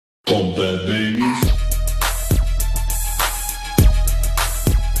Bump that bass.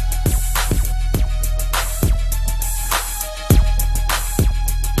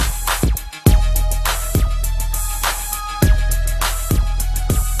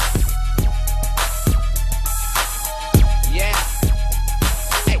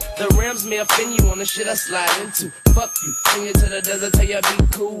 May offend you on the shit I slide into. Fuck you, sing it to the desert, tell you be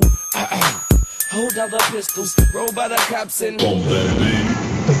cool. Hold down the pistols, roll by the cops and bump that baby.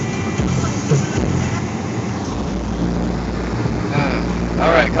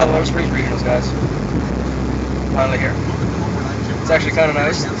 Alright, Colorado Springs Regionals, guys. Finally here. It's actually kind of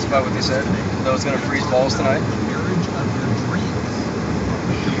nice, despite what they said, though it's going to freeze balls tonight.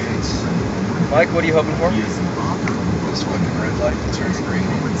 Mike, what are you hoping for? This fucking red light turns green.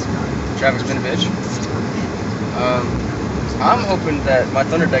 Traffic's been a bitch. I'm hoping that my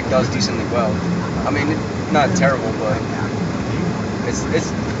Thunder deck does decently well. I mean, not terrible, but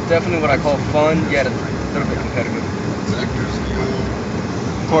it's definitely what I call fun, yet a little bit competitive.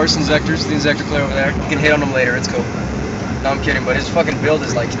 Of course, Inzectors, the Inzector player over there. You can hit on him later, it's cool. No, I'm kidding, but his fucking build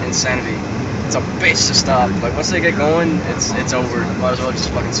is like insanity. It's a bitch to stop. Like, once they get going, it's over. Might as well just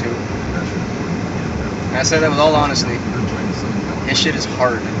fucking sue. And I say that with all honesty. His shit is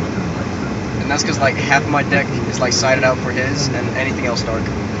hard. And that's because like half of my deck is like sided out for his and anything else dark.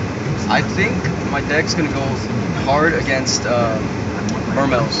 I think my deck's gonna go hard against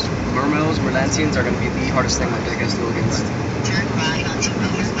Mermels. Merlantians are gonna be the hardest thing my deck has to go against.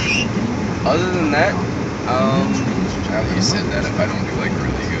 Other than that, Now that you said that, if I don't do like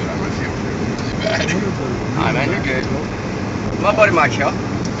really good, I'm gonna feel really bad. Alright man, you're good. My buddy Mike here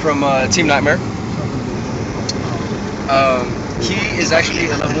from Team Nightmare. He is actually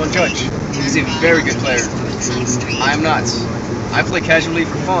a level 1 judge. He's a very good player. I am not. I play casually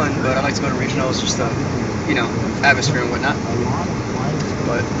for fun, but I like to go to regionals just to, you know, atmosphere and whatnot.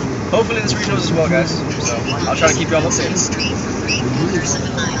 But hopefully this regionals as well, guys. So I'll try to keep y'all updated.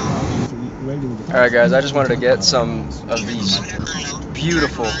 Alright guys, I just wanted to get some of these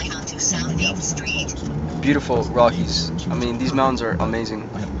beautiful Rockies. I mean, these mountains are amazing.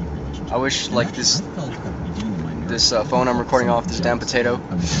 I wish like this phone I'm recording off, this damn potato,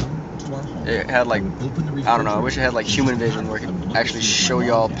 it had like, I don't know, I wish it had like human vision where it could actually show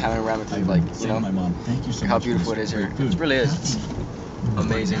y'all panoramically, like, you know, like how beautiful it is here. It really is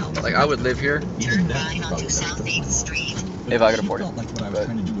amazing. Like, I would live here if I could afford it. But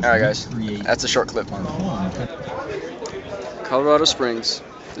alright guys, that's a short clip. Colorado Springs.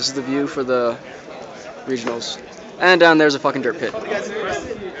 This is the view for the regionals. And down there's a fucking dirt pit.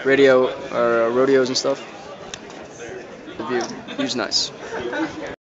 Rodeos and stuff. The view's nice.